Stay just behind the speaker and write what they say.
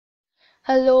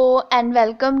Hello and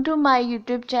welcome to my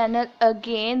YouTube channel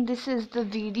again. This is the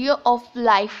video of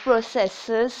life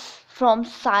processes from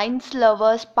Science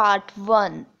Lovers Part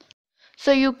 1.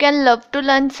 So you can love to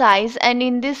learn science, and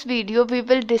in this video we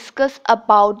will discuss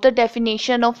about the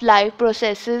definition of life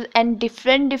processes and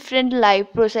different life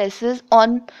processes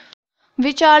on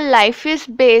which our life is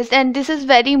based. And this is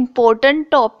very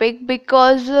important topic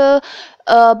because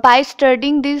by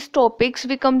studying these topics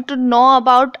we come to know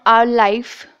about our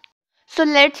life. So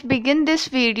let's begin this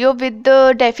video with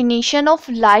the definition of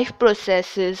life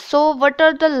processes. So what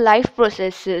are the life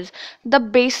processes? The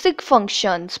basic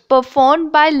functions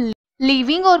performed by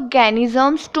living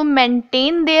organisms to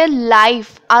maintain their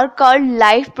life are called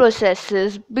life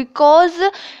processes, because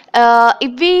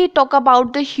if we talk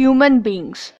about the human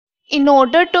beings, in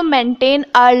order to maintain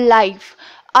our life,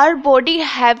 our body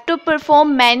have to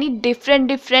perform many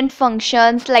different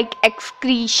functions like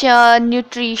excretion,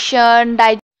 nutrition,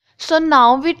 digestion. So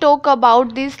now we talk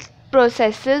about these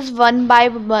processes one by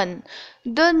one.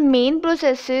 The main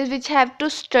processes which have to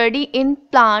study in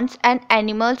plants and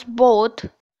animals both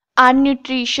are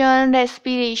nutrition,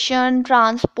 respiration,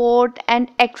 transport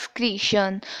and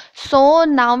excretion. So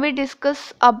now we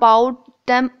discuss about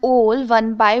them all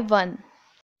one by one.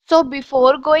 So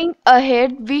before going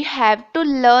ahead, we have to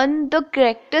learn the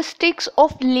characteristics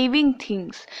of living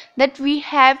things. That we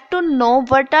have to know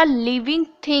what are living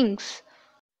things.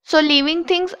 So living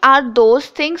things are those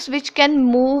things which can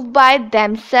move by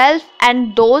themselves,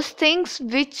 and those things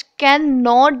which can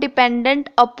not dependent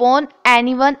upon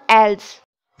anyone else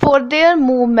for their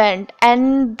movement.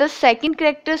 And the second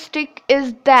characteristic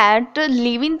is that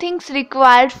living things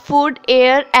require food,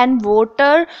 air and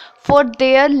water for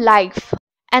their life.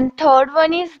 And third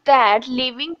one is that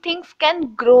living things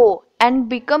can grow and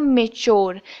become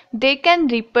mature. They can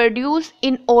reproduce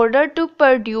in order to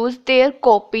produce their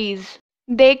copies.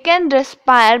 They can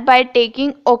respire by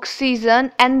taking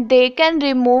oxygen, and they can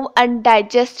remove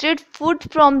undigested food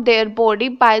from their body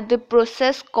by the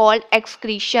process called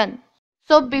excretion.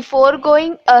 So before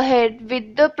going ahead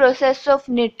with the process of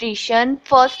nutrition,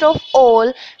 first of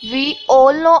all, we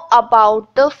all know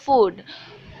about the food.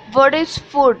 What is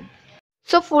food?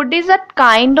 So food is a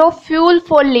kind of fuel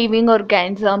for living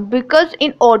organism, because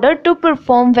in order to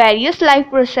perform various life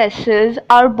processes,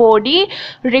 our body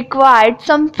required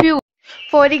some fuel.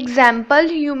 For example,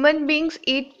 human beings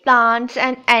eat plants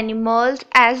and animals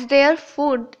as their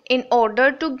food in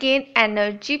order to gain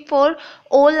energy for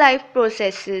all life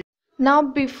processes. Now,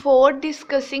 before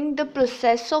discussing the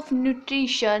process of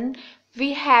nutrition,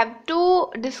 we have to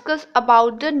discuss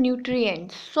about the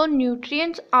nutrients. So,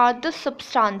 nutrients are the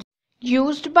substances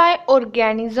used by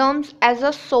organisms as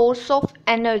a source of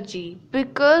energy,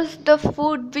 because the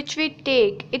food which we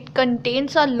take, it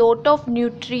contains a lot of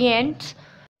nutrients,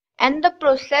 and the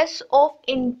process of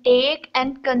intake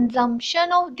and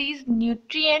consumption of these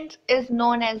nutrients is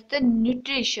known as the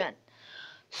nutrition.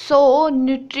 So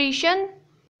nutrition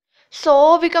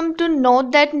so we come to know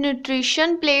that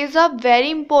nutrition plays a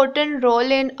very important role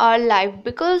in our life,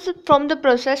 because from the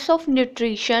process of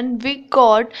nutrition we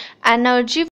got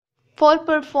energy for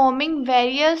performing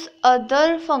various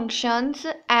other functions.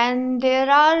 And there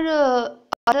are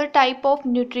other type of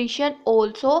nutrition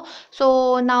also.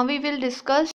 So now we will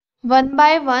discuss one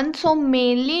by one. So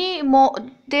mainly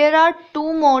there are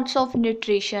two modes of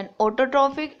nutrition: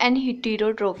 autotrophic and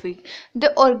heterotrophic.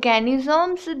 The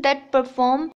organisms that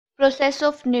perform process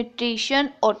of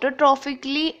nutrition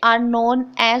autotrophically are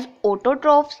known as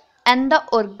autotrophs, and the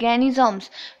organisms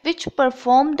which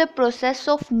perform the process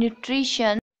of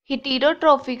nutrition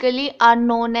heterotrophically are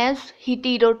known as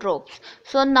heterotrophs.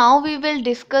 So now we will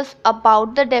discuss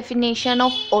about the definition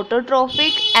of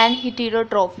autotrophic and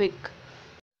heterotrophic.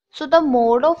 So the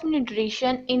mode of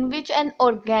nutrition in which an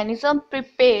organism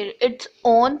prepares its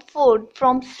own food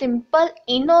from simple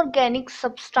inorganic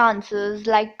substances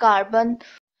like carbon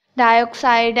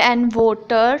dioxide and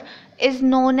water is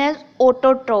known as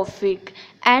autotrophic,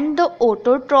 and the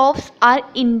autotrophs are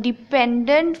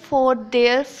independent for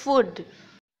their food.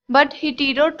 But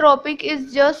heterotrophic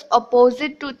is just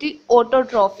opposite to the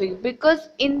autotrophic, because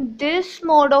in this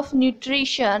mode of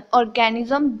nutrition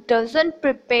organism doesn't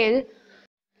prepare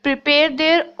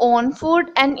their own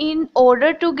food, and in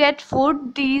order to get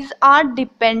food these are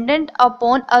dependent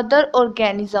upon other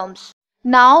organisms.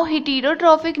 Now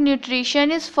heterotrophic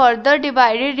nutrition is further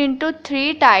divided into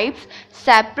three types: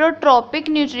 saprotropic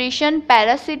nutrition,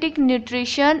 parasitic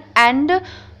nutrition, and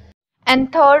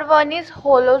third one is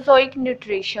holozoic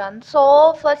nutrition.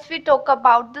 So first we talk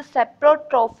about the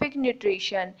saprotrophic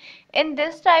nutrition. In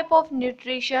this type of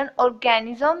nutrition,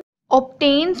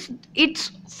 obtains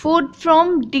its food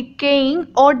from decaying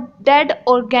or dead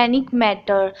organic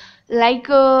matter. Like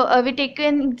we take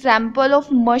an example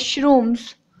of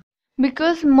mushrooms,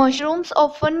 because mushrooms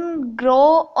often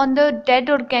grow on the dead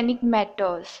organic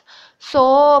matters.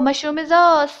 So mushroom is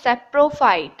a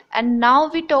saprophyte. And now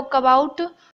we talk about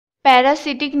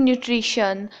parasitic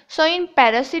nutrition. So in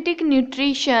parasitic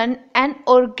nutrition, an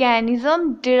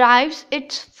organism derives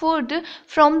its food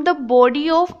from the body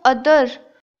of other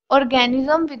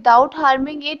organism without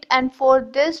harming it, and for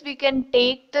this we can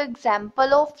take the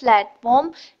example of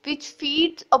flatworm, which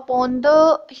feeds upon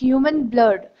the human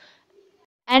blood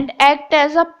and act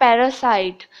as a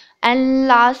parasite. And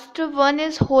last one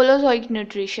is holozoic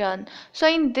nutrition. So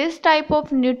in this type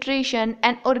of nutrition,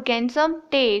 an organism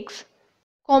takes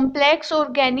complex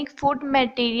organic food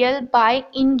material by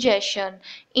ingestion.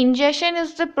 Ingestion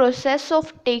is the process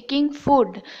of taking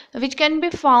food which can be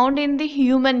found in the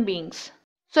human beings.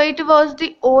 So it was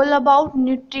the all about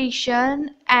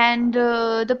nutrition and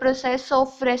the process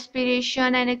of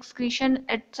respiration and excretion,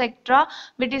 etc.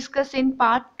 we discuss in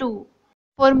part 2.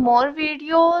 For more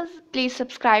videos, please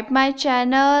subscribe my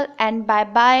channel, and bye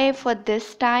bye for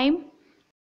this time.